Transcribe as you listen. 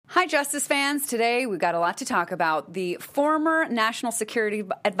Hi, Justice fans. Today, we've got a lot to talk about. The former National Security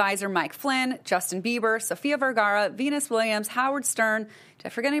Advisor Mike Flynn, Justin Bieber, Sofia Vergara, Venus Williams, Howard Stern. Did I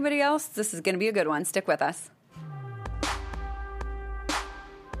forget anybody else? This is going to be a good one. Stick with us.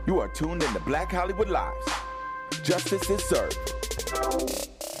 You are tuned into Black Hollywood Lives. Justice is served.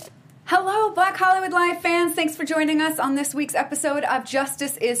 Hello, Black Hollywood Live fans. Thanks for joining us on this week's episode of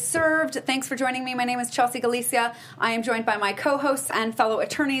Justice is Served. Thanks for joining me. My name is Chelsea Galicia. I am joined by my co-hosts and fellow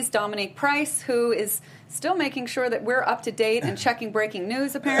attorneys, Dominique Price, who is still making sure that we're up to date and checking breaking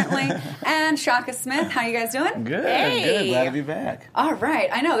news, apparently, and Shaka Smith. How you guys doing? Good, hey. Good. Glad to be back. All right.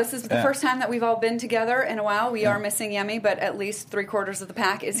 I know this is the first time that we've all been together in a while. We are missing Yemi, but at least 3/4 of the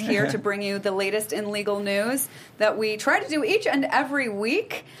pack is here to bring you the latest in legal news that we try to do each and every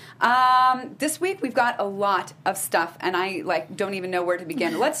week. This week we've got a lot of stuff, and I don't even know where to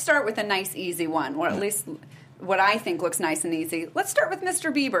begin. Let's start with a nice, easy one, or at least what I think looks nice and easy. Let's start with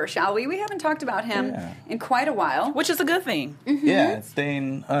Mr. Bieber, shall we? We haven't talked about him in quite a while. Which is a good thing. Mm-hmm. Yeah, it's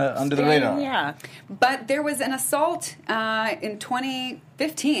staying under the radar. Yeah. But there was an assault in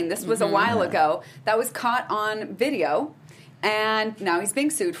 2015. This was a while ago. That was caught on video. And now he's being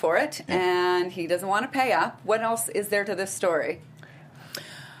sued for it. Yeah. And he doesn't want to pay up. What else is there to this story?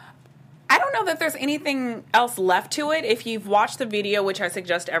 I don't know that there's anything else left to it. If you've watched the video, which I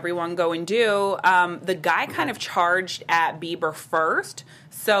suggest everyone go and do, the guy kind of charged at Bieber first.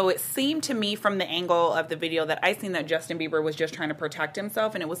 So it seemed to me from the angle of the video that I seen that Justin Bieber was just trying to protect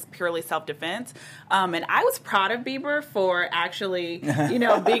himself, and it was purely self-defense. And I was proud of Bieber for actually,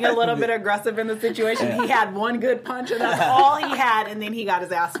 being a little bit aggressive in the situation. He had one good punch, and that's all he had, and then he got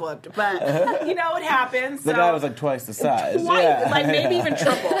his ass whooped. But, it happens. The guy was like twice the size. Like maybe even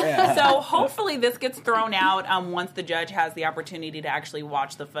triple. So hopefully this gets thrown out once the judge has the opportunity to actually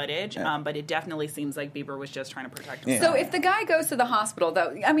watch the footage. But it definitely seems like Bieber was just trying to protect himself. So if the guy goes to the hospital, though,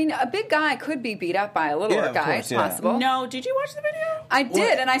 I mean, a big guy could be beat up by a littler guy. It's possible. No, did you watch the video? I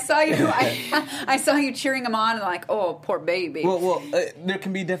did, and I saw you. I saw you cheering him on, and like, oh, poor baby. Well, there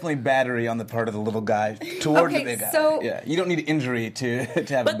can be definitely battery on the part of the little guy towards the big guy. So you don't need injury to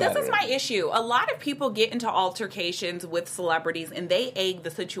have. But this is my issue. A lot of people get into altercations with celebrities, and they egg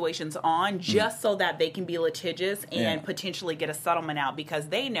the situations on just so that they can be litigious and potentially get a settlement out because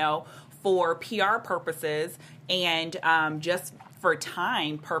they know for PR purposes and just for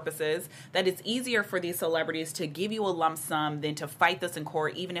time purposes that it's easier for these celebrities to give you a lump sum than to fight this in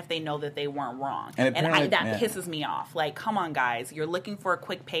court even if they know that they weren't wrong. And that pisses me off. Like, come on, guys. You're looking for a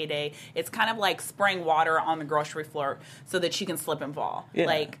quick payday. It's kind of like spraying water on the grocery floor so that you can slip and fall. Yeah.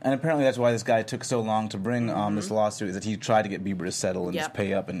 And apparently that's why this guy took so long to bring this lawsuit, is that he tried to get Bieber to settle and just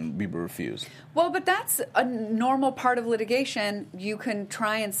pay up, and Bieber refused. Well, but that's a normal part of litigation. You can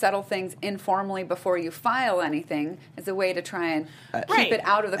try and settle things informally before you file anything as a way to try and keep it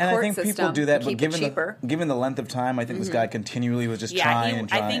out of the court system. And I think people do that, but given the length of time, I think this guy continually was just trying and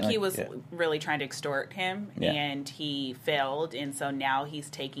trying. I think he was really trying to extort him, and he failed, and so now he's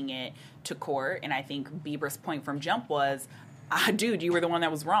taking it to court. And I think Bieber's point from jump was, dude, you were the one that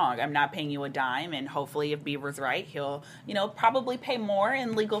was wrong. I'm not paying you a dime, and hopefully if Bieber's right, he'll, probably pay more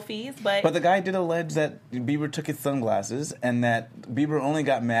in legal fees. But the guy did allege that Bieber took his sunglasses, and that Bieber only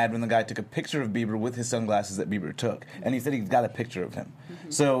got mad when the guy took a picture of Bieber with his sunglasses that Bieber took, and he said he's got a picture of him.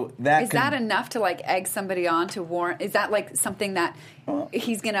 So that is that enough to egg somebody on to warrant? Is that something that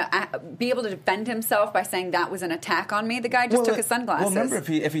he's going to be able to defend himself by saying that was an attack on me? The guy just took his sunglasses. Well, remember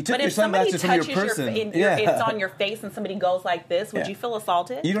if he took your sunglasses from your person, it's on your face, and somebody goes like this, would you feel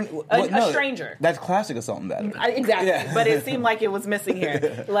assaulted? You don't. A stranger. That's classic assault and battery. Exactly, but it seemed like it was missing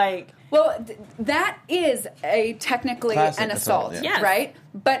here. Well, that is technically an assault, right?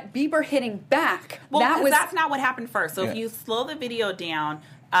 But Bieber hitting back. Well, that's not what happened first. So if you slow the video down,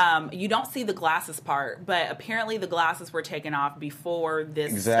 you don't see the glasses part, but apparently the glasses were taken off before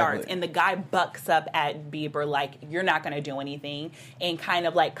this starts. And the guy bucks up at Bieber like, you're not going to do anything, and kind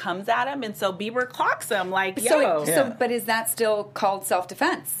of comes at him. And so Bieber clocks him like, yo. But is that still called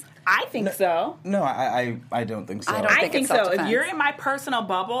self-defense? I think so. No, I don't think so. I think so. If you're in my personal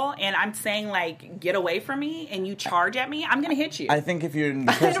bubble and I'm saying get away from me, and you charge at me, I'm going to hit you. I think if you're in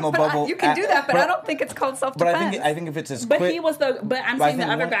the personal bubble, you can do that, but I don't think it's called self-defense. But I think if it's as quick. But I'm saying the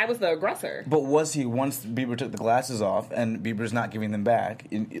other guy was the aggressor. But was he, once Bieber took the glasses off and Bieber's not giving them back?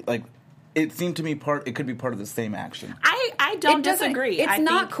 It seemed to me it could be part of the same action. I don't disagree. It's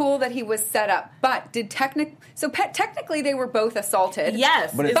not cool that he was set up, but technically they were both assaulted.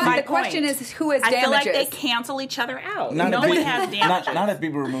 Yes, but the question is who has damages. I feel like they cancel each other out. No one has damages. Not if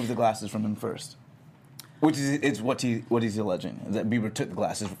Bieber removed the glasses from him first. Which is what he's alleging, that Bieber took the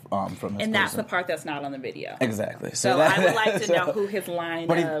glasses from his And that's the person. part that's not on the video. Exactly. So I would like to know who his line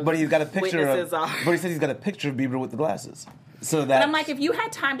but he's got a picture witnesses of. are. But he said he's got a picture of Bieber with the glasses. So that. But I'm like, if you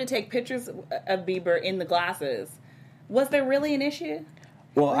had time to take pictures of Bieber in the glasses, was there really an issue?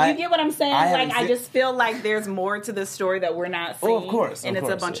 well, You get what I'm saying? I just feel like there's more to this story that we're not seeing. Oh, of course. And of it's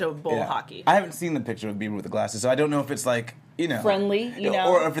course. a bunch of bull Yeah. hockey. I haven't seen the picture of Bieber with the glasses, so I don't know if it's like, Friendly,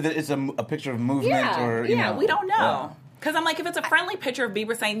 or if it's a picture of movement, or you know, we don't know. yeah. Because I'm like, if it's a friendly picture of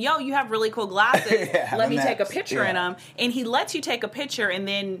Bieber saying, yo, you have really cool glasses, Yeah, let me then take a that's- picture in yeah. them. And he lets you take a picture, and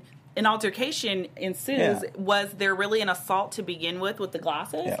then an altercation ensues. Yeah. Was there really an assault to begin with the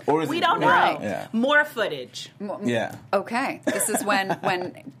glasses? Yeah. Or is we it- don't know. Right. Yeah. More footage. Yeah. Okay, this is when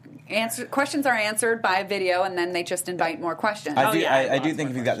questions are answered by video, and then they just invite more questions. I do. yeah, I lots do think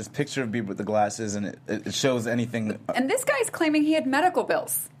more if you got this picture of Bieber with the glasses and it shows anything. And this guy's claiming he had medical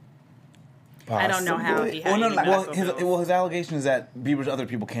bills. I don't know how he had Well, any medical bills. his allegation is that Bieber's other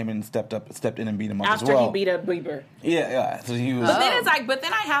people came in and stepped in and beat him up After as well. he beat up Bieber. Yeah. So he was. But then it's like, but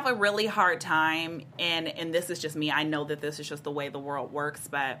then I have a really hard time, and this is just me. I know that this is just the way the world works,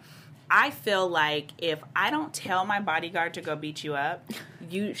 but I feel like if I don't tell my bodyguard to go beat you up,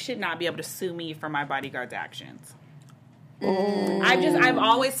 you should not be able to sue me for my bodyguard's actions. I've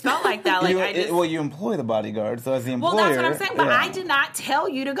always felt like that. Like you employ the bodyguard, so as the employer. well, that's what I'm saying. But yeah. I did not tell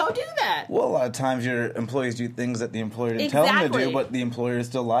you to go do that. Well, a lot of times your employees do things that the employer didn't tell them to Exactly. do, but the employer is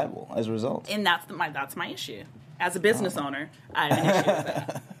still liable as a result. And that's my issue. As a business owner, I have an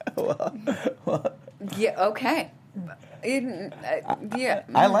issue with that. Yeah. Okay. Yeah.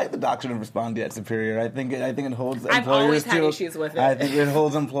 I like the doctrine of respondeat superior. I think it holds employers I've always had to issues with it. I think it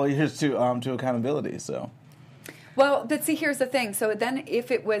holds employers to accountability. So. Well, but see, here's the thing. So then,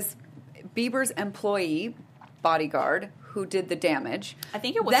 if it was Bieber's employee bodyguard who did the damage, I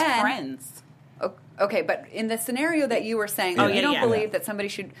think it was then, friends. Okay, but in the scenario that you were saying, Oh, you yeah, don't yeah. believe that somebody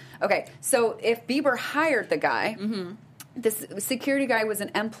should. Okay, so if Bieber hired the guy, this security guy was an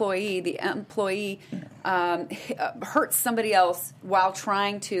employee. The employee hurts somebody else while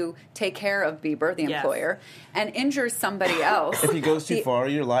trying to take care of Bieber, the Yes. employer, and injures somebody else. If he goes too far,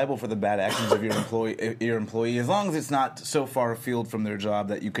 you're liable for the bad actions of your employee, as long as it's not so far afield from their job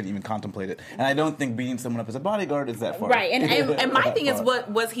that you couldn't even contemplate it. And I don't think beating someone up as a bodyguard is that far. Right, and my that thing is, far.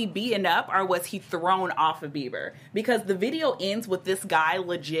 what was he beaten up or was he thrown off of Bieber? Because the video ends with this guy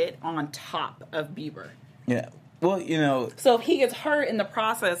legit on top of Bieber. Yeah. Well, So if he gets hurt in the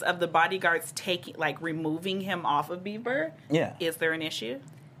process of the bodyguards removing him off of Bieber, Yeah. is there an issue?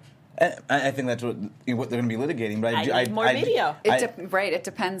 I think that's what they're going to be litigating. But I need more video. It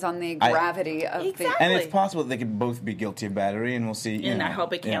depends on the gravity of Exactly. the. And it's possible that they could both be guilty of battery, and we'll see. And I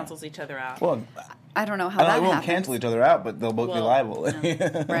hope it cancels each other out. Well, I don't know how I that don't, it won't happens. cancel each other out, but they'll both be Well, liable.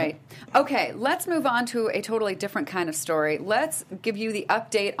 Right. Okay, let's move on to a totally different kind of story. Let's give you the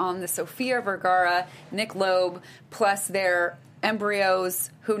update on the Sofia Vergara, Nick Loeb, plus their embryos,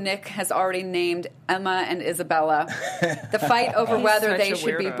 who Nick has already named Emma and Isabella. The fight over He's whether such they a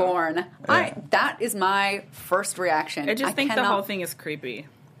should be weirdo. born. That is my first reaction. I just think the cannot- whole thing is creepy.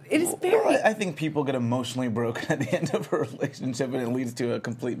 It is very. Well, I think people get emotionally broken at the end of a relationship, and it leads to a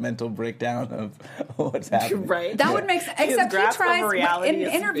complete mental breakdown of what's happening. Right. That would make sense. Except he grasp of tries reality in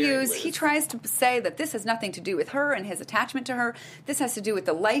is interviews. very He loose. tries to say that this has nothing to do with her and his attachment to her. This has to do with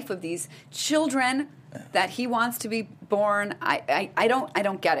the life of these children that he wants to be born. I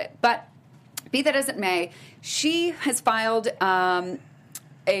don't get it. But be that as it may, she has filed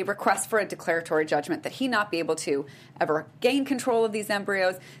a request for a declaratory judgment that he not be able to ever gain control of these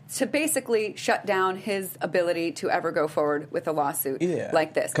embryos, to basically shut down his ability to ever go forward with a lawsuit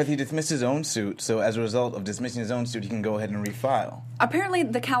like this. Because he dismissed his own suit, so as a result of dismissing his own suit, he can go ahead and refile. Apparently,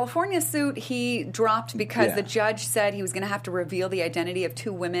 the California suit he dropped because Yeah. the judge said he was going to have to reveal the identity of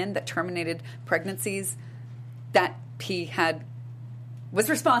two women that terminated pregnancies that he was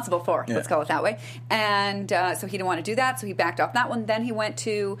responsible for. Yeah. Let's call it that way. And so he didn't want to do that, so he backed off that one. Then he went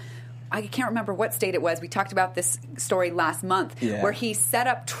to, I can't remember what state it was. We talked about this story last month, Yeah. where he set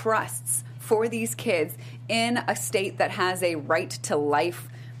up trusts for these kids in a state that has a right to life.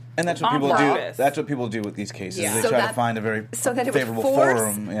 And that's what On people do. purpose. That's what people do with these cases. Yeah. They So try that- to find a very so that it would favorable force,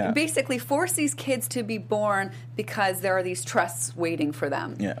 forum. Yeah. basically force these kids to be born because there are these trusts waiting for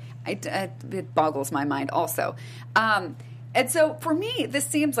them. Yeah. It boggles my mind also. And so for me, this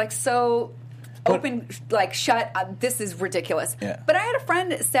seems like so open, like shut, this is ridiculous. Yeah. But I had a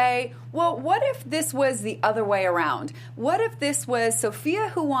friend say, well, what if this was the other way around? What if this was Sophia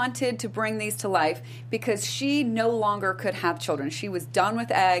who wanted to bring these to life because she no longer could have children? She was done with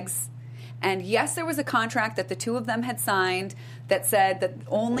eggs. And yes, there was a contract that the two of them had signed that said that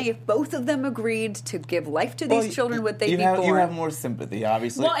only if both of them agreed to give life to these children would they be born. You have more sympathy,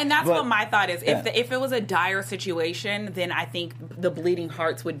 obviously. Well, and that's what my thought is. If it was a dire situation, then I think the bleeding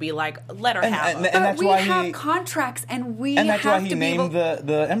hearts would be like, let her have them. But we have contracts, and we have to be able... And that's why he named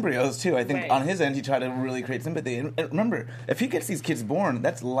the embryos, too. I think on his end, he tried to really create sympathy. And remember, if he gets these kids born,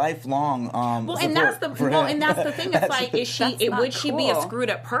 that's lifelong and that's the thing. It's like, would she be a cool. screwed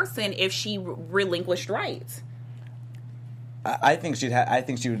up person if she relinquished rights? I think I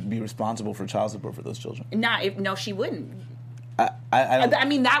think she would be responsible for child support for those children. No, she wouldn't. I I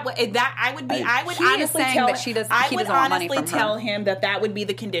mean that would honestly saying tell that he doesn't want money from her. tell him that would be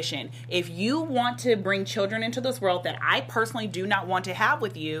the condition. If you want to bring children into this world that I personally do not want to have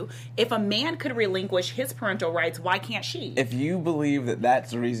with you, if a man could relinquish his parental rights, why can't she? If you believe that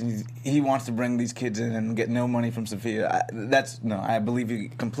that's the reason he wants to bring these kids in and get no money from Sophia, I believe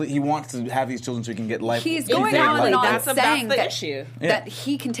he wants to have these children so he can get life. He's going on and on That's saying the that, issue. that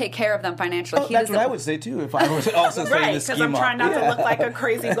he can take care of them financially. That's what I would say too if I was also saying Right, this because scheme I'm trying not to look like a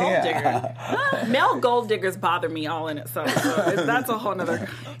crazy gold digger. Yeah. Male gold diggers bother me all in itself. So that's a whole nother.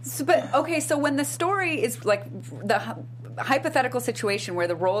 So when the story is like the hypothetical situation where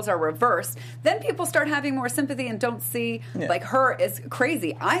the roles are reversed, then people start having more sympathy and don't see like her as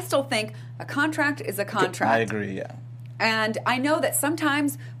crazy. I still think a contract is a contract. I agree. Yeah. And I know that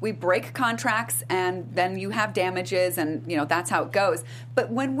sometimes we break contracts and then you have damages and, that's how it goes. But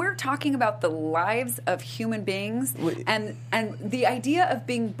when we're talking about the lives of human beings and the idea of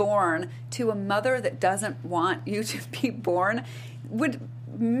being born to a mother that doesn't want you to be born would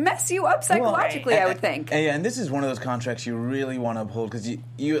mess you up psychologically, I would think. And this is one of those contracts you really want to uphold because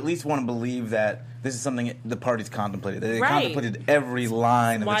you at least want to believe that this is something the parties contemplated. They contemplated every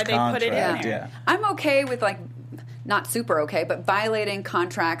line of this contract. Put it in there. I'm okay with not super okay, but violating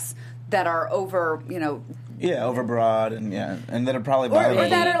contracts that are over, overbroad and that are probably or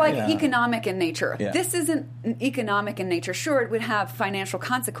that are economic in nature. Yeah. This isn't economic in nature. Sure, it would have financial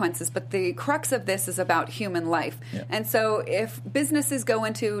consequences, but the crux of this is about human life. Yeah. And so if businesses go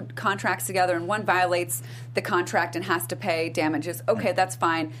into contracts together and one violates the contract and has to pay damages, okay, that's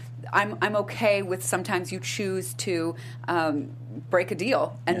fine. I'm okay with sometimes you choose to break a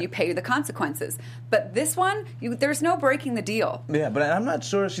deal and you pay the consequences. But this one, there's no breaking the deal. Yeah, but I'm not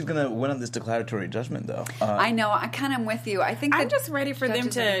sure she's going to win on this declaratory judgment, though. I know. I kind of am with you. I think I'm just ready for them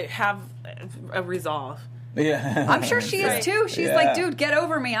to have a resolve. Yeah, I'm sure she is too. She's like, dude, get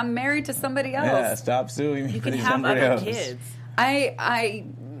over me. I'm married to somebody else. Yeah, stop suing me. You for can these have other embryos. kids.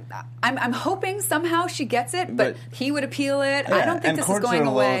 I'm hoping somehow she gets it, but he would appeal it. I don't think this is going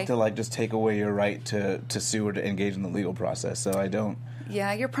away. To just take away your right to sue or to engage in the legal process. So I don't.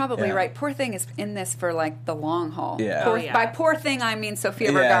 Yeah, you're probably right. Poor thing is in this for the long haul. Yeah. By poor thing, I mean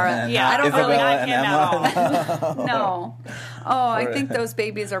Sofia Vergara. Yeah, I don't really like him at all. No. Oh, I think those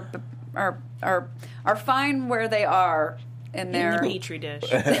babies are fine where they are. In the petri dish.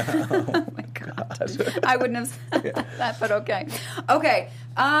 Oh my God. I wouldn't have said that, but okay. Okay.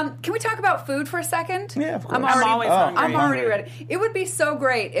 Can we talk about food for a second? Yeah, of course. I'm always hungry. I'm already ready. It would be so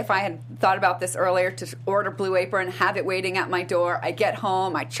great if I had thought about this earlier to order Blue Apron, have it waiting at my door. I get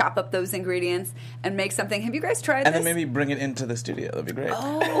home, I chop up those ingredients and make something. Have you guys tried this? And then maybe bring it into the studio. That'd be great.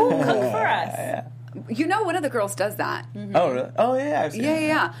 Oh, cook for us. Yeah. One of the girls does that. Mm-hmm. Oh, really? Oh, yeah. I've seen it.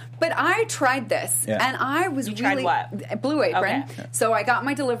 Yeah. But I tried this, and I was You really... tried what? Blue Apron. Okay. So I got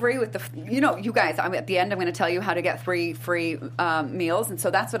my delivery with the... you guys, at the end, I'm going to tell you how to get 3 free meals, and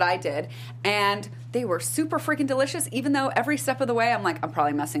so that's what I did. And they were super freaking delicious, even though every step of the way, I'm like, I'm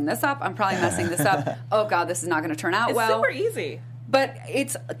probably messing this up. Oh, God, this is not going to turn out well. It's super easy. But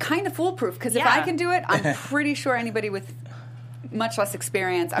it's kind of foolproof, because if I can do it, I'm pretty sure anybody with... much less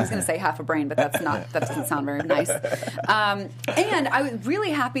experience. I was going to say half a brain, but that doesn't sound very nice. And I was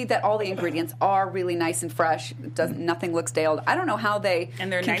really happy that all the ingredients are really nice and fresh. Nothing looks stale. I don't know how they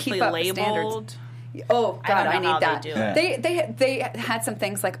and they're can nicely keep up labeled. Standards. Oh God, I need that. They had some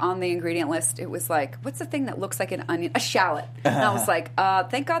things like on the ingredient list. It was like, what's the thing that looks like an onion? A shallot. And I was like,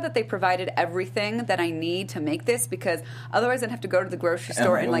 thank God that they provided everything that I need to make this, because otherwise I'd have to go to the grocery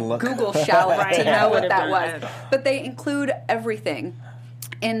store and Google shallot to know what that was. But they include everything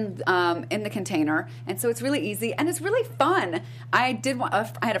in the container, and so it's really easy and it's really fun. I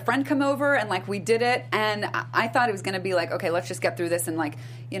had a friend come over and we did it, and I thought it was going to be okay, let's just get through this and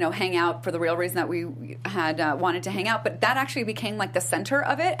hang out for the real reason that we had wanted to hang out. But that actually became the center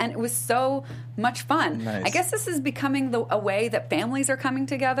of it, and it was so much fun. Nice. I guess this is becoming a way that families are coming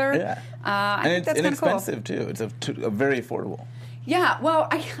together. Yeah, I think that's kind of cool. Inexpensive too. It's a very affordable. Yeah, well,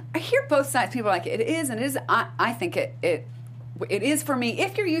 I hear both sides. People are like, it is and it is. I think it it is for me.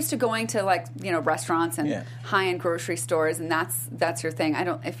 If you're used to going to restaurants and high-end grocery stores, and that's your thing. I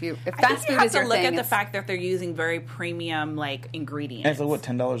think fast food you is have your to look thing, at the fact that they're using very premium ingredients. And it's what,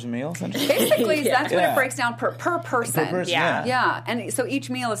 $10 a meal? Essentially? basically that's what Yeah. it breaks down per person. Per person, Yeah. Yeah, and so each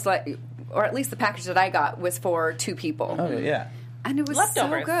meal is or at least the package that I got was for 2 people. Okay, yeah. And it was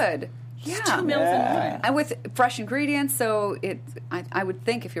Leftovers. so good. Yeah. 2 meals in one. And with fresh ingredients, so I would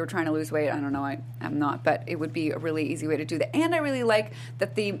think if you were trying to lose weight, I don't know, I'm not, but it would be a really easy way to do that. And I really like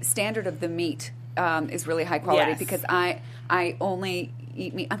that the standard of the meat is really high quality, Yes. because I only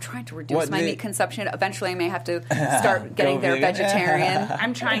eat meat. I'm trying to reduce my meat consumption. Eventually, I may have to start getting Go their vegan. vegetarian.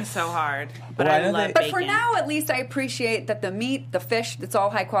 I'm trying so hard, but Well, I I know love they- But bacon. for now, at least, I appreciate that the meat, the fish, it's all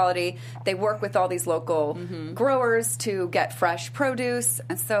high quality. They work with all these local growers to get fresh produce,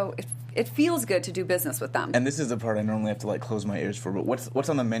 and so it feels good to do business with them. And this is the part I normally have to close my ears for. But what's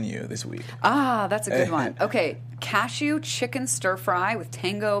on the menu this week? Ah, that's a good one. Okay, cashew chicken stir fry with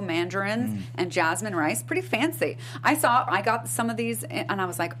tango mandarins and jasmine rice. Pretty fancy. I got some of these and I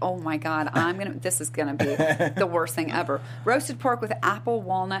was like, oh my god, this is gonna be the worst thing ever. Roasted pork with apple,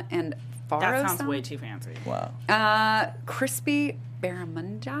 walnut, and farro. That sounds sauce. way too fancy. Wow. Crispy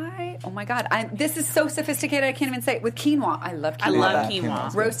barramundi. Oh my god, this is so sophisticated. I can't even say it. With quinoa. I love quinoa. I love quinoa.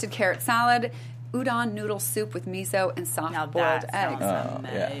 quinoa. Roasted carrot salad, udon noodle soup with miso and soft Now boiled that eggs. sounds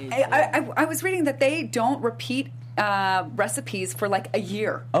yeah. amazing. I was reading that they don't repeat recipes for a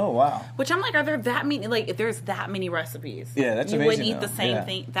year. Oh, wow. Which I'm like, are there that many? If there's that many recipes, Yeah, that's you amazing, wouldn't eat though. the same Yeah.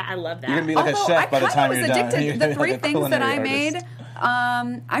 thing. That I love that. You're going to be like a Although chef by the I time was you're done. addicted. You're The gonna be 3 like a things that I culinary made, artist.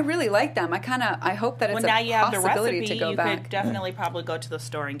 I really like them. I hope that it's well, now a you have the possibility recipe. to go You back. could definitely probably go to the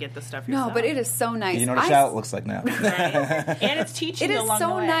store and get the stuff yourself. No, but it is so nice. You know what a shallot looks like now. Right? And it's teaching It you is along the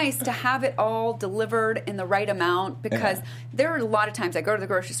so way. nice to have it all delivered in the right amount, because Yeah. there are a lot of times I go to the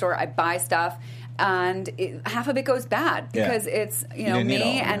grocery store, I buy stuff, and half of it goes bad Yeah. because it's didn't need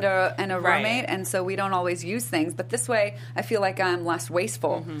me all of it. and a Right. roommate, and so we don't always use things. But this way, I feel like I'm less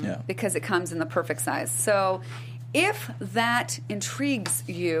wasteful Yeah. because it comes in the perfect size. So. If that intrigues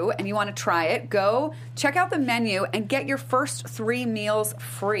you and you want to try it, go check out the menu and get your first 3 meals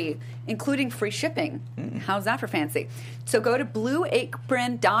free, including free shipping. How's that for fancy? So go to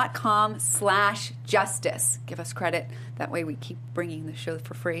blueapron.com/justice. Give us credit. That way we keep bringing the show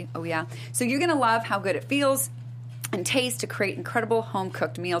for free. Oh, yeah. So you're going to love how good it feels and taste to create incredible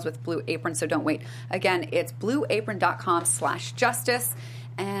home-cooked meals with Blue Apron, so don't wait. Again, it's blueapron.com/justice.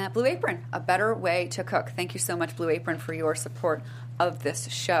 And Blue Apron, a better way to cook. Thank you so much, Blue Apron, for your support of this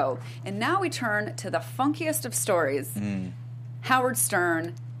show. And now we turn to the funkiest of stories, Howard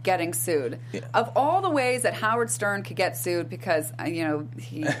Stern getting sued. Yeah. Of all the ways that Howard Stern could get sued, because,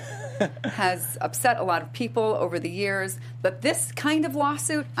 he has upset a lot of people over the years, but this kind of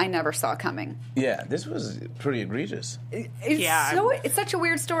lawsuit I never saw coming. Yeah, this was pretty egregious. It's such a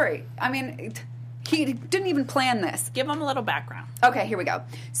weird story. I mean, he didn't even plan this. Give them a little background. Okay, here we go.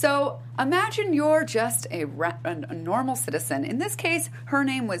 So imagine you're just a normal citizen. In this case, her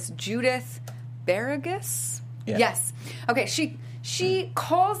name was Judith Berrigus. Yeah. Yes. Okay, she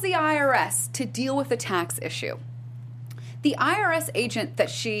calls the IRS to deal with a tax issue. The IRS agent that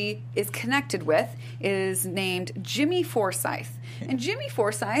she is connected with is named Jimmy Forsyth. And Jimmy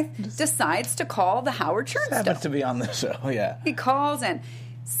Forsyth decides to call the Howard Stern Happens stuff. to be on the show, yeah. He calls and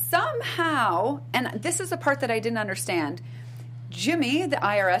somehow, and this is the part that I didn't understand, Jimmy, the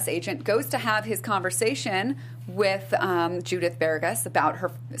IRS agent, goes to have his conversation with Judith Berrigus about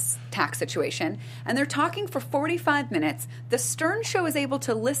her tax situation, and they're talking for 45 minutes. The Stern Show is able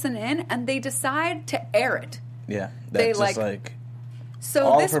to listen in, and they decide to air it. Yeah, They, that's just So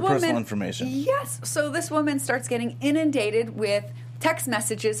all this of her woman, personal information. Yes. So this woman starts getting inundated with text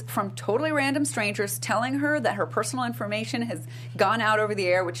messages from totally random strangers telling her that her personal information has gone out over the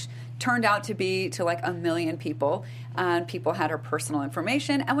air, which turned out to be to 1 million people. And people had her personal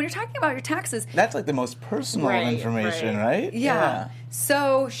information. And when you're talking about your taxes, That's the most personal Right, information, right. right? yeah.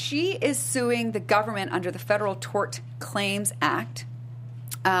 So she is suing the government under the Federal Tort Claims Act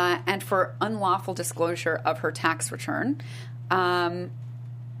and for unlawful disclosure of her tax return.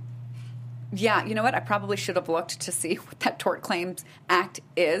 Yeah, you know what? I probably should have looked to see what that Tort Claims Act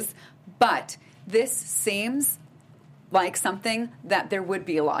is, but this seems like something that there would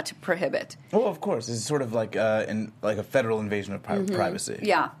be a law to prohibit. Well, of course, it's sort of like a federal invasion of privacy.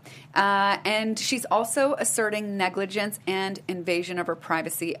 Yeah. And she's also asserting negligence and invasion of her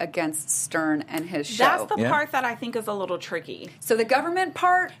privacy against Stern and his show. That's the Yeah. part that I think is a little tricky. So the government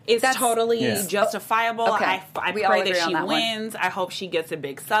part It's that's totally Yeah. justifiable. Okay. I We all pray agree that on she that one. wins. I hope she gets a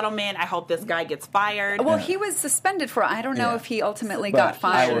big settlement. I hope this guy gets fired. Well, he was suspended for. I don't know Yeah. if he ultimately But got I He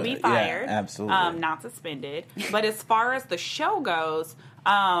fired. should would- be yeah, fired. absolutely. Not suspended. But as far far as the show goes,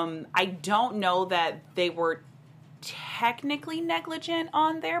 I don't know that they were technically negligent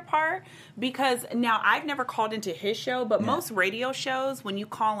on their part, because now I've never called into his show, but most radio shows, when you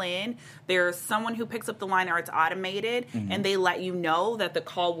call in, there's someone who picks up the line, or it's automated, and they let you know that the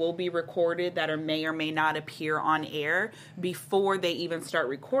call will be recorded, that may or may not appear on air before they even start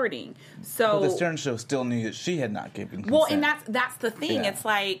recording. So But the Stern Show still knew that she had not given consent. well, and that's the thing. Yeah. It's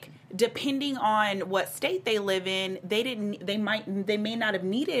like, depending on what state they live in, they may not have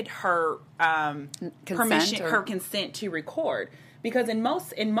needed her permission, her consent to record, because in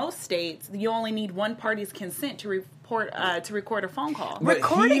most states you only need one party's consent to record a phone call. But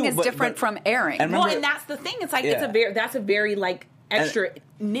Recording is different from airing. and Well, remember- and that's the thing. It's like Yeah. that's a very like extra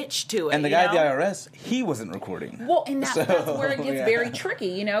niche to it. And the you guy at know? the IRS, he wasn't recording. Well, and that's where it gets yeah. very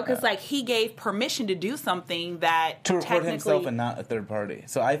tricky, because like he gave permission to do something that To record technically himself and not a third party.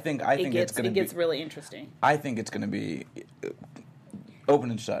 So I think it's going to be. gets really interesting. I think it's going to be open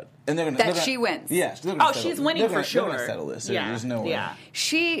and shut, and they're going That she wins. Yeah, She's winning for sure. They're going to settle this. Yeah, There's no way. yeah.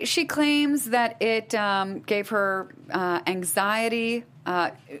 She claims that it gave her anxiety,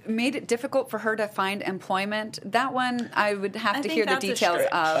 made it difficult for her to find employment. That one I would have to think hear the that's a details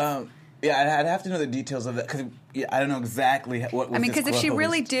stretch. of. Yeah, I'd have to know the details of that because I don't know exactly what was I mean, because if she disclosed.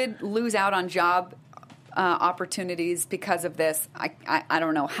 really did lose out on job opportunities because of this, I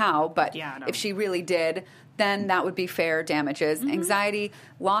don't know how, but Yeah, I don't if she really did, then that would be fair damages. Mm-hmm. Anxiety,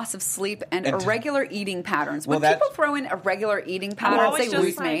 loss of sleep, and And irregular eating patterns. When Well, people that's- throw in irregular eating I'm patterns, always they just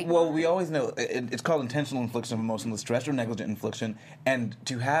lose like, me. Well, we always know it's called intentional infliction of emotional distress or negligent infliction, and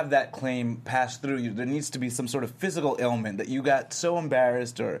to have that claim pass through you, there needs to be some sort of physical ailment that you got so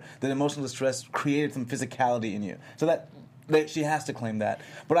embarrassed or that emotional distress created some physicality in you. So that she has to claim that.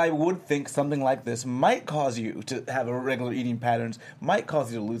 But I would think something like this might cause you to have irregular eating patterns, might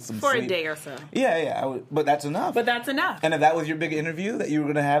cause you to lose some For sleep. a day or so. Yeah, but that's enough. But that's enough. And if that was your big interview that you were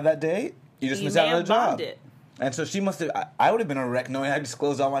going to have that day, you just You missed may out on have the job. bombed it. And so she must have. I would have been a wreck knowing I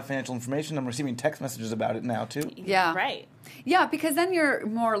disclosed all my financial information. I'm receiving text messages about it now too. Yeah. Right. Yeah, because then you're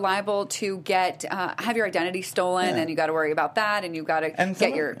more liable to get have your identity stolen, Yeah. and you got to worry about that, and you got to And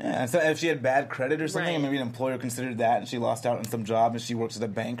get your. yeah. So if she had bad credit or something, Right. and maybe an employer considered that, and she lost out on some job, and she works at a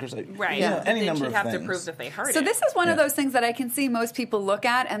bank or something. Right. You know, Yeah. any Then number she'd of have things. to prove that they heard So it. this is one of Yeah. those things that I can see most people look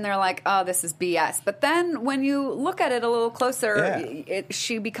at, and they're like, "Oh, this is BS." But then when you look at it a little closer, Yeah.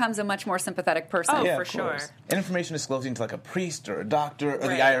 she becomes a much more sympathetic person. Oh, Yeah, for of course. sure. And information disclosing to like a priest or a doctor or Right.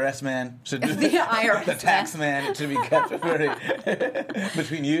 the IRS man should The IRS the tax man. It should be kept very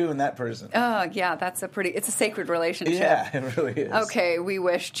between you and that person. Oh, yeah, it's a sacred relationship. Yeah, it really is. Okay, we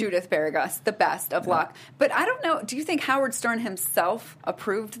wish Judith Baragas the best of luck. But I don't know, do you think Howard Stern himself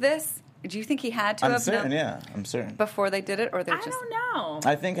approved this? Do you think he had to I'm have certain. known Yeah, I'm certain. before they did it, or they're I just? don't know.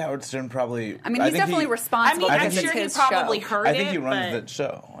 I think Howard Stern probably. I mean, he's think definitely he, responsible. I mean, because I'm it's sure he his probably show. heard I think he it, runs but that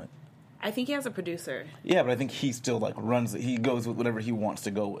show. I think he has a producer. Yeah, but I think he still like runs it. He goes with whatever he wants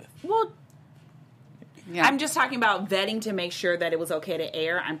to go with. Well, Yeah. I'm just talking about vetting to make sure that it was okay to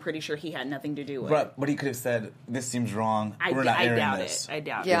air. I'm pretty sure he had nothing to do with it. But he could have said, "This seems wrong. I We're not airing doubt this." it. I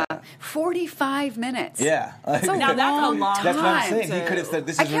doubt Yeah, it. 45 minutes. Yeah. That's a Now, that's a long long time. That's what I'm saying. to- He could have said,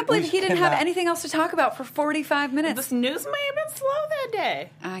 "This I is." can't believe we he didn't cannot- have anything else to talk about for 45 minutes. This news may have been slow that day.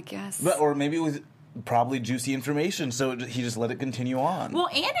 I guess. But, or maybe it was probably juicy information, so he just let it continue on. Well,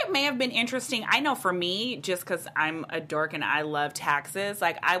 and it may have been interesting. I know for me, just because I'm a dork and I love taxes,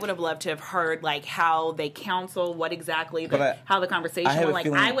 like I would have loved to have heard like how they counsel, what exactly, how the I conversation have went. a Like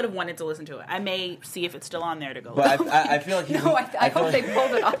feeling- I would have wanted to listen to it. I may see if it's still on there to go. But I feel like he. no, I feel hope they like-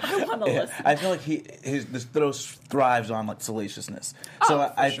 pulled it off. I want to Yeah, listen. I feel like this thrives on like salaciousness. So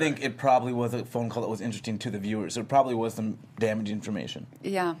Oh, I for sure. think it probably was a phone call that was interesting to the viewers. It probably was some damaging information.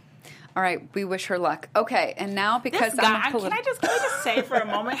 Yeah. All right. We wish her luck. Okay. And now because This guy, I'm a can I just say for a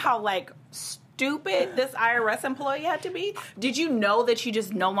moment how like stupid this IRS employee had to be? Did you know that you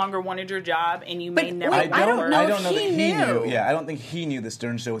just no longer wanted your job and you may But never? wait, I don't know I if don't know he that he knew. knew. Yeah, I don't think he knew the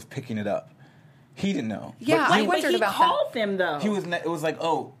Stern Show was picking it up. He didn't know. Yeah, But I he, But wondered he about that. called them though. he was. It was like,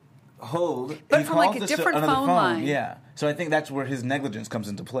 oh, hold. But He from, like, calls a the show- different another phone line. Yeah. So I think that's where his negligence comes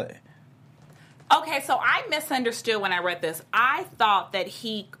into play. Okay, so I misunderstood when I read this. I thought that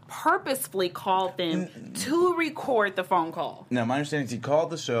he purposefully called them to record the phone call. No, my understanding is he called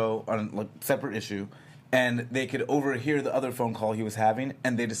the show on a separate issue, and they could overhear the other phone call he was having,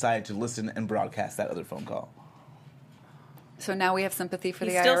 and they decided to listen and broadcast that other phone call. So now we have sympathy for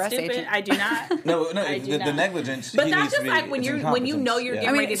He's the still IRS stupid. agent. I do not. No, I do the not. negligence. But he that's needs to just be, like when it's you know incompetence. you're Yeah.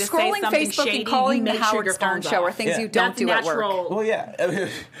 getting ready to say scrolling something Facebook shady, and calling you the make Howard sure your Stern phone's show are off. things Yeah. you don't That's do at work. natural. Well, yeah.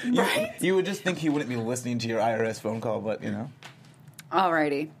 Right? You would just think he wouldn't be listening to your IRS phone call, but you know.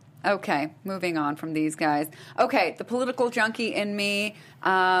 Alrighty. Okay, moving on from these guys. Okay, the political junkie in me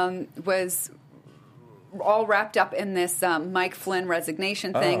was all wrapped up in this Mike Flynn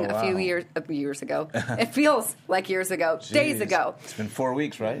resignation thing Oh, wow. years ago. It feels like years ago, days Jeez. ago. It's been 4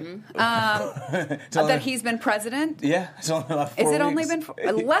 weeks, right? It's only- That he's been president. yeah, it's only about 4 Is weeks. it only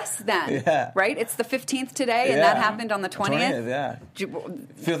been less than? Yeah. Right? It's the 15th today, and that Yeah. happened on the 20th. Yeah.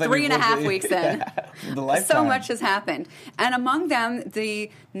 Feels like 3.5 we've weeks lived in. the So lifetime. much has happened. And among them,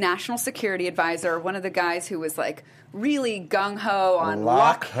 the national security advisor, one of the guys who was like really gung-ho on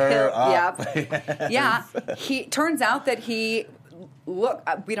Lock her Hill. up. Yep. Yeah. He turns out that he,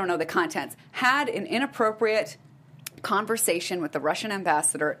 we don't know the contents, had an inappropriate conversation with the Russian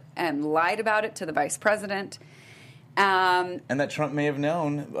ambassador and lied about it to the vice president. And that Trump may have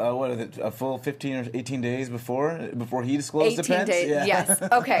known, what is it, a full 15 or 18 days before he disclosed to 18 Pence? days. Yeah. Yes.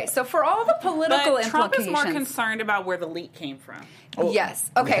 Okay. So for all the political But Trump is implications. more concerned about where the leak came from. Yes.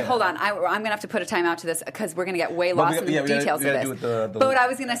 Okay, yeah. hold on. I'm going to have to put a time out to this because we're going to get way Well, lost in the we gotta details do of with this. the- But what I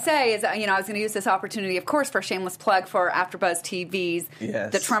was going to say is, I was going to use this opportunity, of course, for a shameless plug for AfterBuzz TV's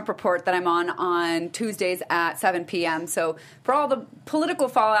Yes. The Trump Report that I'm on Tuesdays at 7 p.m. So for all the political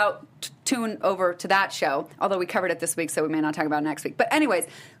fallout, tune over to that show, although we covered it this week, so we may not talk about it next week. But anyways,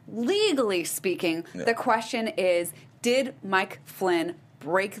 legally speaking, the question is, did Mike Flynn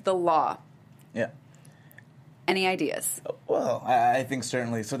break the law? Yeah. Any ideas? Well, I think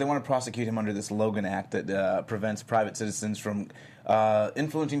certainly. So they want to prosecute him under this Logan Act that prevents private citizens from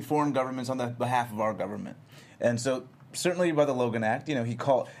influencing foreign governments on the behalf of our government. And so certainly by the Logan Act,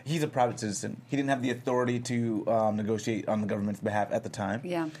 he's a private citizen. He didn't have the authority to negotiate on the government's behalf at the time.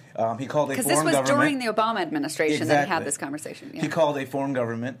 Yeah. He called a Because foreign this was government. during the Obama administration that he had this conversation. Yeah. He called a foreign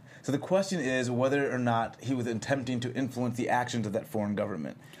government. So the question is whether or not he was attempting to influence the actions of that foreign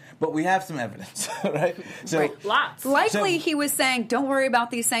government. But we have some evidence, right? So Right. Lots. Likely, So- he was saying, "Don't worry about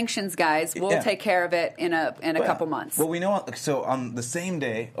these sanctions, guys. We'll Yeah. take care of it in a couple months." Well, we know. So on the same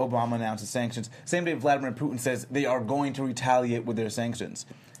day Obama announces sanctions, same day Vladimir Putin says they are going to retaliate with their sanctions.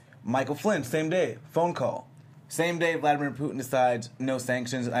 Michael Flynn, same day, phone call. Same day Vladimir Putin decides no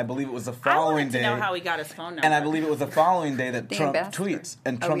sanctions. I believe it was the I following wanted to day. know how he got his phone number. And I believe it was the following day that The Trump ambassador. tweets.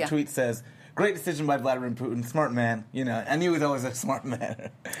 And Oh, Trump yeah. tweets says, "Great decision by Vladimir Putin, smart man." I knew he was always a smart man.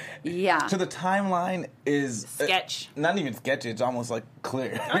 Yeah. So the timeline is Sketch. not even sketchy. It's almost like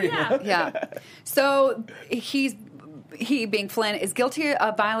clear. Oh, yeah. Yeah. So he, being Flynn, is guilty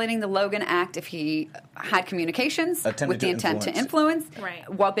of violating the Logan Act if he had communications Attempted with the to intent to influence. influence,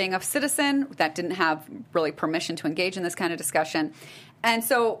 Right. while being a citizen that didn't have really permission to engage in this kind of discussion. And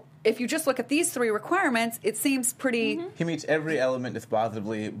so if you just look at these three requirements, it seems pretty... He meets every element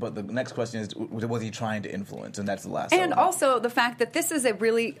dispositively, but the next question is, was he trying to influence? And that's the last And element. also the fact that this is a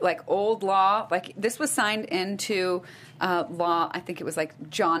really old law. Like this was signed into law. I think it was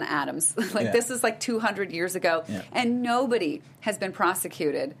John Adams. Yeah. This is 200 years ago, Yeah. and nobody has been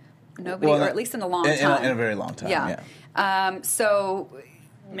prosecuted. Nobody, or at least in a long in time. a very long time, Yeah. So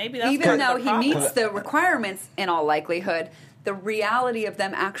Maybe that's even part of though the he problem. meets the requirements in all likelihood, the reality of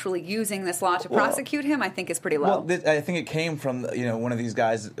them actually using this law to prosecute him, I think, is pretty low. Well, I think it came from one of these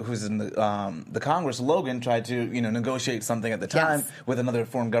guys who's in the Congress. Logan tried to negotiate something at the time Yes. with another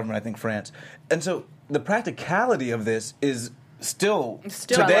foreign government, I think France. And so the practicality of this is still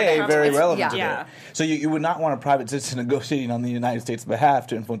today relevant. very It's- relevant yeah. today. Yeah. So you would not want a private citizen negotiating on the United States' behalf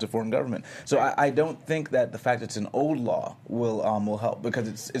to influence a foreign government. So I don't think that the fact it's an old law will help because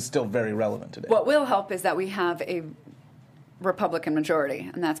it's still very relevant today. What will help is that we have a Republican majority,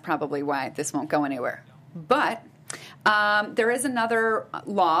 and that's probably why this won't go anywhere. But there is another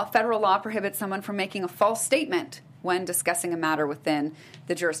law. Federal law prohibits someone from making a false statement when discussing a matter within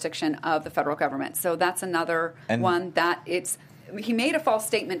the jurisdiction of the federal government. So that's another one that he made a false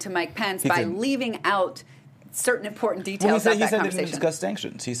statement to Mike Pence by leaving out certain important details Well, of he that said they conversation. didn't discuss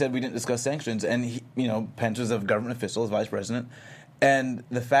sanctions. He said we didn't discuss sanctions, and Pence was a government official, as vice president. And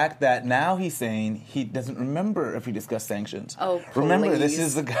the fact that now he's saying he doesn't remember if he discussed sanctions. Oh, please. Remember, this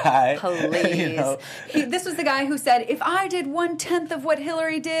is the guy. Please. This was the guy who said, if I did 1/10 of what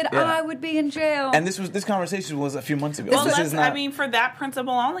Hillary did, Yeah. I would be in jail. And this conversation was a few months ago. Well, This is not, for that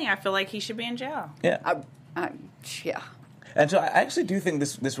principle only, I feel like he should be in jail. yeah. Yeah. And so I actually do think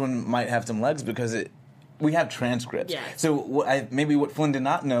this one might have some legs because we have transcripts. Yes. So maybe what Flynn did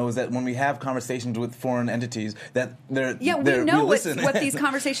not know is that when we have conversations with foreign entities, that they're Yeah, we know what these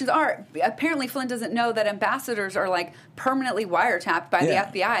conversations are. Apparently, Flynn doesn't know that ambassadors are permanently wiretapped by Yeah.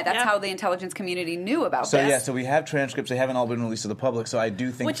 the FBI. That's Yeah. how the intelligence community knew about So this. so we have transcripts. They haven't all been released to the public. So I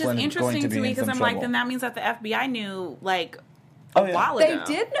do think Which is Flynn is going interesting to to be me in some because I'm trouble. like, then that means that the FBI knew a while They ago.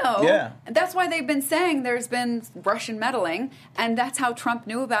 did know. Yeah. That's why they've been saying there's been Russian meddling, and that's how Trump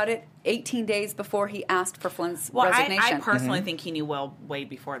knew about it 18 days before he asked for Flynn's resignation. I personally think he knew way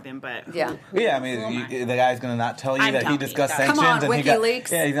before then, but Yeah. Yeah, I mean, the guy's going to not tell you I'm that he telling discussed you. sanctions. Come on, and he got,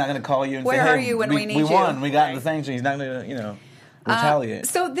 WikiLeaks. yeah, he's not going to call you and Where say, are hey, you when we need we you? won. We got Right. the sanctions. He's not going to, retaliate.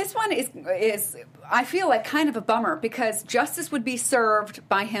 So this one is I feel like kind of a bummer because justice would be served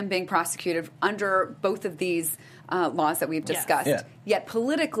by him being prosecuted under both of these laws that we've Yes. discussed. Yeah. Yet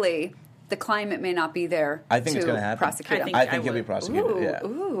politically, the climate may not be there I think to it's going to happen. prosecute him. I think I he'll be would. prosecuted. Ooh, yeah.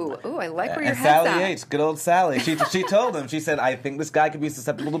 ooh, I like where your And head's Sally at. Yates, good old Sally, she told him, she said, I think this guy could be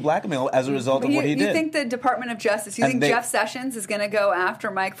susceptible to blackmail as a result of what he did. You think the Department of Justice, you And think they- Jeff Sessions is going to go after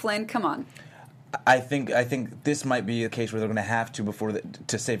Mike Flynn? Come on. I think this might be a case where they're going to have to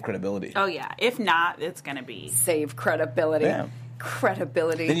to save credibility. oh yeah, if not, it's going to be. Save credibility. Yeah.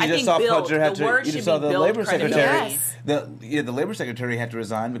 Credibility. Then you I just think saw build. Pudger had The to. word You should just saw be the build labor secretary. credibility. Yes. The labor secretary had to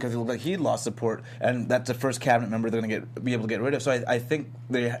resign because it looked like he lost support, and that's the first cabinet member they're going to be able to get rid of. So I think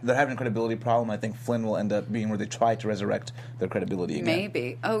they're having a credibility problem. I think Flynn will end up being where they try to resurrect their credibility again.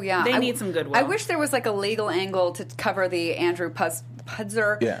 Maybe. Oh, yeah. They need some goodwill. I wish there was like a legal angle to cover the Andrew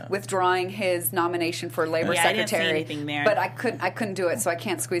Pudzer Yeah. withdrawing his nomination for labor Yeah, I didn't see secretary. anything there. But I couldn't do it, so I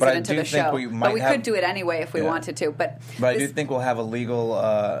can't squeeze But it I into do the think show. we But might we have- could do it anyway if we Yeah. wanted to. But I do this- think we'll have a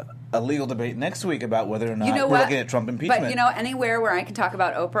legal debate next week about whether or not you know we're what? looking at Trump impeachment. But you know, anywhere where I can talk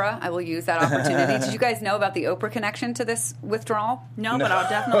about Oprah, I will use that opportunity. Did you guys know about the Oprah connection to this withdrawal? No, but I'll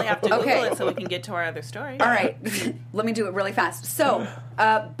definitely have to Google Okay. it so we can get to our other story. All right, let me do it really fast. So,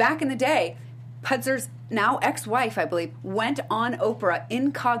 back in the day, Pudzer's now ex-wife, I believe, went on Oprah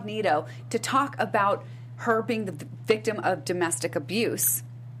incognito to talk about her being the victim of domestic abuse.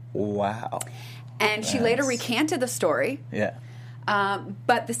 Wow. And she later That's- recanted the story, Yeah.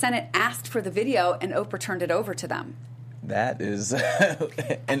 but the Senate asked for the video, and Oprah turned it over to them. That is,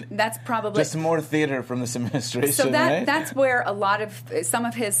 and That's probably just more theater from this administration. so. Right? That's where a lot of some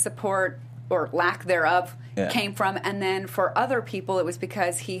of his support or lack thereof Yeah. came from, and then for other people, it was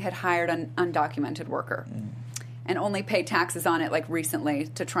because he had hired an undocumented worker. And only paid taxes on it like recently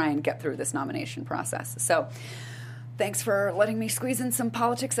to try and get through this nomination process. So thanks for letting me squeeze in some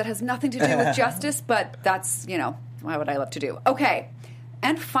politics that has nothing to do with justice, but that's, why would I love to do? Okay.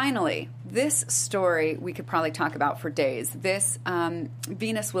 And finally, this story we could probably talk about for days. This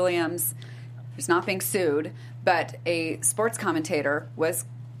Venus Williams is not being sued, but a sports commentator was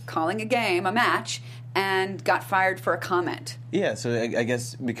calling a match, and got fired for a comment. Yeah, so I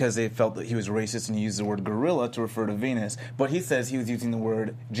guess because they felt that he was racist and he used the word gorilla to refer to Venus, but he says he was using the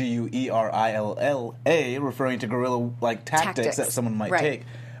word Guerilla, referring to guerrilla-like tactics that someone might Right. take.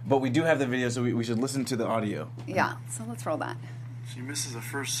 But we do have the video, so we should listen to the audio. Yeah, so let's roll that. She misses a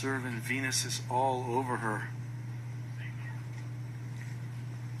first serve and Venus is all over her.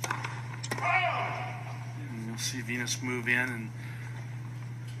 And you'll see Venus move in and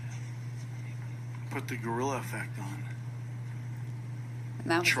put the gorilla effect on.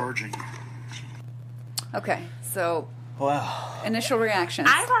 And that was it. Charging. Okay, so Wow. initial reactions.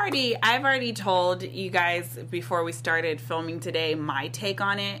 I've already told you guys before we started filming today my take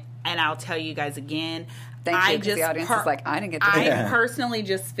on it, and I'll tell you guys again. Thank you, 'cause the audience is like, I didn't get to do I that. personally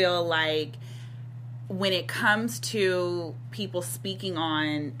just feel like when it comes to people speaking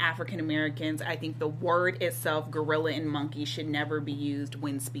on African Americans, I think the word itself, gorilla and monkey, should never be used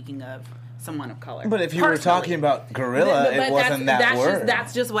when speaking of someone of color. But if you were Personally. talking about gorilla, But it wasn't that word.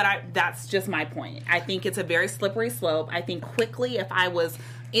 That's just my point. I think it's a very slippery slope. I think quickly, if I was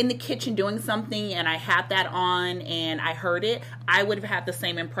in the kitchen doing something and I had that on and I heard it, I would have had the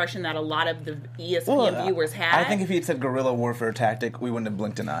same impression that a lot of the ESPN viewers had. I think if he had said guerrilla warfare tactic, we wouldn't have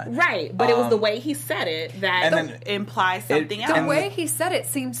blinked an eye. Right, but it was the way he said it that and then implies something it- else. the and way he said it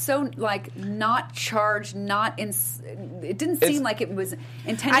seemed so not charged, it didn't seem like it was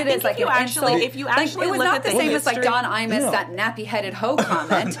intended I think as like if you an actually- insult. if you actually it was look not at the the same as like history- Don Imus, No. that nappy-headed hoe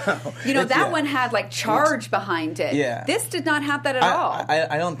comment. It's- that one had like charge behind it. Yeah. This did not have that at all.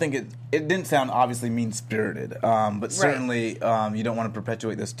 I don't think it didn't sound obviously mean-spirited, but certainly you don't want to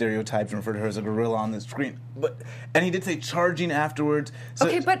perpetuate the stereotypes and refer to her as a gorilla on the screen. And he did say charging afterwards. So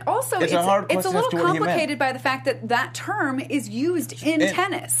Okay, but also it's a hard question little as to what he meant. complicated by the fact that term is used in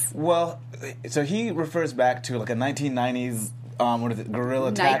tennis. Well, so he refers back to like a 1990s. What is it? Guerrilla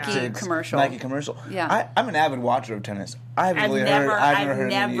Nike Tactics commercial. Nike commercial. Yeah. I'm an avid watcher of tennis. I've I've never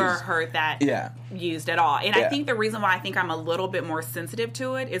heard it used. heard that Yeah. used at all. And Yeah. I think the reason why I think I'm a little bit more sensitive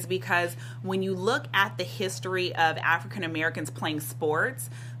to it is because when you look at the history of African Americans playing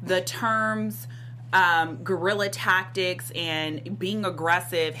sports, the terms guerrilla tactics and being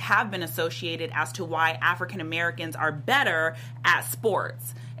aggressive have been associated as to why African Americans are better at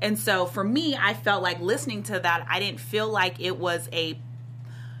sports. And so for me, I felt like listening to that, I didn't feel like it was a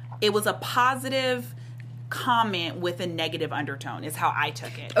positive comment with a negative undertone is how I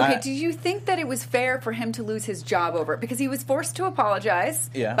took it. Okay, do you think that it was fair for him to lose his job over it? Because he was forced to apologize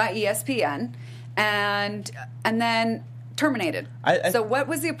by ESPN and then terminated. So what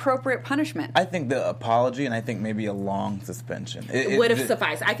was the appropriate punishment? I think the apology, and I think maybe a long suspension. It would have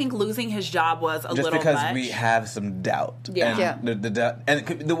sufficed. I think losing his job was a little much. Just because we have some doubt. Yeah. And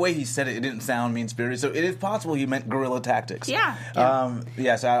the way he said it, it didn't sound mean-spirited. So it is possible he meant guerrilla tactics. Yeah. So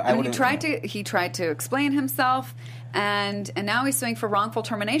I would he tried to explain himself, and now he's suing for wrongful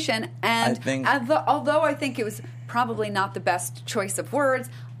termination. And although I think it was probably not the best choice of words,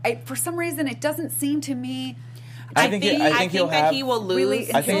 for some reason it doesn't seem to me. I think that he will lose.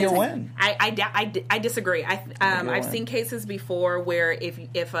 Really, I think he'll win. I disagree. I've seen cases before where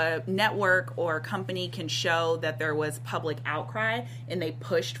if a network or a company can show that there was public outcry and they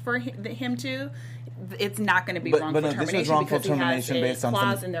pushed for him to, it's not going to be wrongful termination. This was wrongful termination based on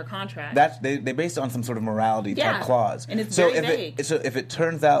clause in their contract. They based it on some sort of morality type clause. And it's very vague. So if it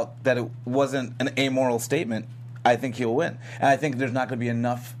turns out that it wasn't an amoral statement, I think he'll win. And I think there's not going to be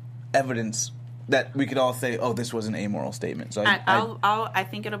enough evidence that we could all say, "Oh, this was an amoral statement." So I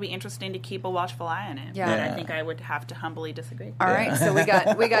think it'll be interesting to keep a watchful eye on it. Yeah. But I think I would have to humbly disagree. All right, so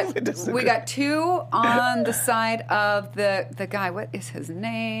we got two on the side of the guy. What is his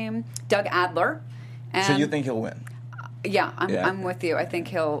name? Doug Adler. And so you think he'll win? Yeah, I'm with you. I think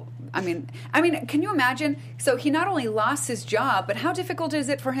he'll. I mean, can you imagine? So he not only lost his job, but how difficult is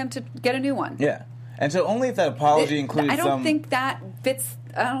it for him to get a new one? Yeah, and so only if that apology includes I don't think that fits.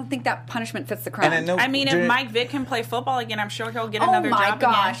 I don't think that punishment fits the crime. If Mike Vick can play football again, I'm sure he'll get another job again. Oh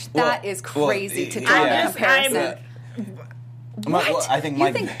my gosh, that is crazy to draw that comparison. I think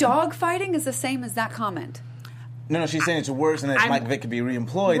you think dog fighting is the same as that comment? No, she's saying it's worse, and if Mike Vick could be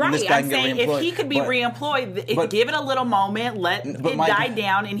reemployed, right, then this guy I'm can get saying reemployed. if he could be reemployed, give it a little moment, let it die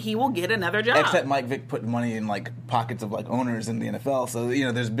down, and he will get another job. Except Mike Vick put money in pockets of owners in the NFL, so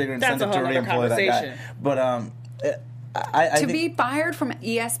there's bigger incentive to reemploy that guy. But to be fired from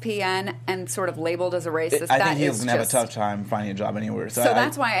ESPN and sort of labeled as a racist, I think he's going to have a tough time finding a job anywhere. So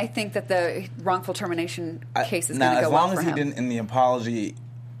that's why I think that the wrongful termination case is going to go well for him. As long as he didn't, in the apology,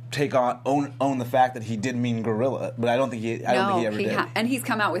 own the fact that he did mean gorilla, but I don't think he ever did. And he's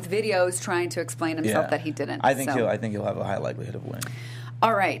come out with videos trying to explain himself that he didn't. I think he'll have a high likelihood of winning.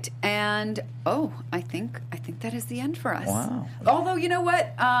 All right, and I think that is the end for us. Wow. Although, you know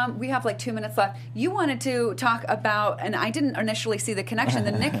what? We have 2 minutes left. You wanted to talk about, and I didn't initially see the connection,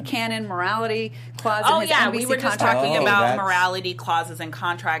 the Nick Cannon morality clause in his NBC we were just contract. talking about morality clauses and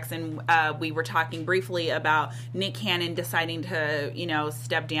contracts, and we were talking briefly about Nick Cannon deciding to,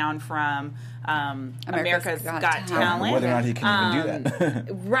 step down from America's Got Talent. Whether or not he can even do that.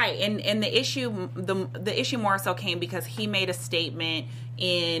 Right, and the issue more so came because he made a statement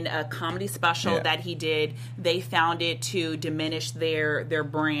in a comedy special that he did. They found it to diminish their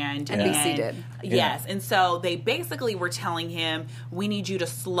brand. NBC did. Yes, and so they basically were telling him, we need you to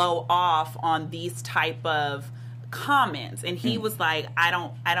slow off on these type of comments, and he was like, I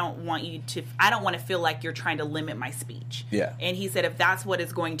don't want to feel like you're trying to limit my speech. Yeah. And he said, if that's what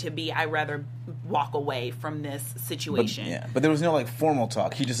it's going to be, I'd rather walk away from this situation. But there was no formal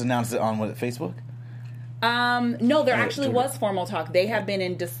talk. He just announced it on Facebook? No, there actually was formal talk. They have been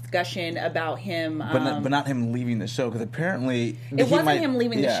in discussion about him, but not him leaving the show, because apparently it wasn't him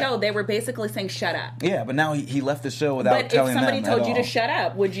leaving the show. They were basically saying shut up. Yeah, but now he left the show without telling them. But if somebody told you to shut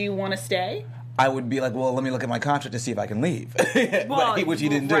up, would you want to stay? I would be like, well, let me look at my contract to see if I can leave, which he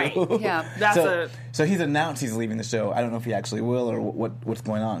didn't do. Yeah, so he's announced he's leaving the show. I don't know if he actually will or what's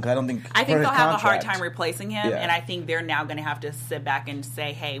going on, because I think they'll have a hard time replacing him, and I think they're now going to have to sit back and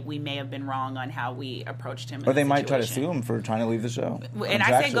say, hey, we may have been wrong on how we approached him. Or they might try to sue him for trying to leave the show. And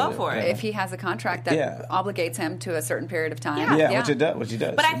I say go for it. If he has a contract that obligates him to a certain period of time. Which he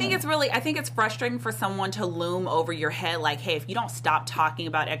does. But I think it's frustrating for someone to loom over your head like, hey, if you don't stop talking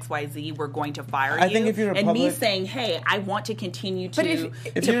about XYZ, we're going to fire you. I think if you're me saying, hey, I want to continue to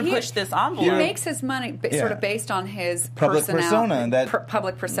push this envelope. He makes his money sort of based on his public persona,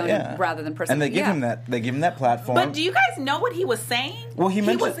 public persona rather than person. And they give him that platform. But do you guys know what he was saying? Well, he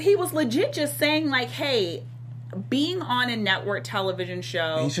was legit just saying like, hey, being on a network television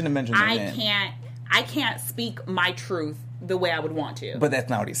show, he shouldn't have mentioned that name. I can't speak my truth the way I would want to. But that's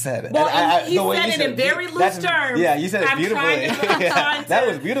not what he said. Well, And he said it in very loose terms. Yeah, you said it beautifully. That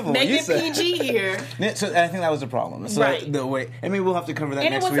was beautiful. Make it PG here. So I think that was the problem. So Right. the way, I mean, we'll have to cover that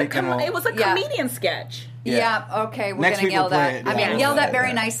And next week. it was a comedian sketch. Yeah. Okay. We're Next getting week we'll yelled play at. it. I mean, Yeah. yelled at Yeah.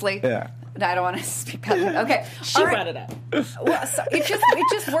 very nicely. Yeah. I don't want to speak past that. Okay. She All right. brought it up. Well, so it just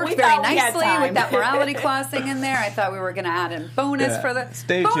worked We very thought we had nicely time. with that morality clause thing in there. I thought we were going to add in bonus Yeah. for the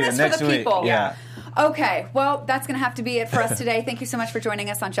Stay bonus tuned for next the week. people. Yeah. Okay, well, that's going to have to be it for us today. Thank you so much for joining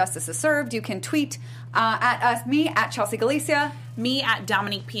us on Justice is Served. You can tweet at us, me at Chelsea Galicia, Me at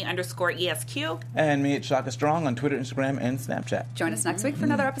Dominique P_ESQ. And me at Shaka Strong on Twitter, Instagram, and Snapchat. Join us next week for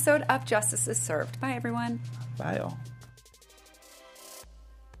another episode of Justice is Served. Bye, everyone. Bye, y'all.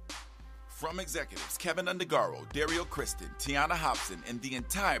 From executives Kevin Undergaro, Dario Kristen, Tiana Hobson, and the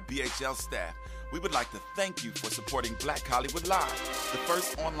entire BHL staff, we would like to thank you for supporting Black Hollywood Live, the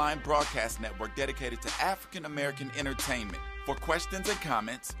first online broadcast network dedicated to African American entertainment. For questions and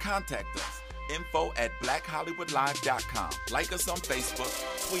comments, contact us. info@blackhollywoodlive.com. Like us on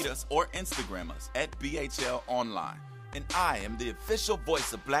Facebook, tweet us, or Instagram us at BHL Online. And I am the official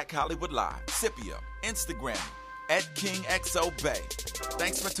voice of Black Hollywood Live, Scipio. Instagram me at KingXOBay.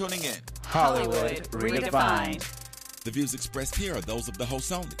 Thanks for tuning in. Hollywood Redefined. The views expressed here are those of the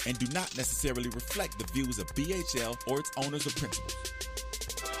hosts only and do not necessarily reflect the views of BHL or its owners or principals.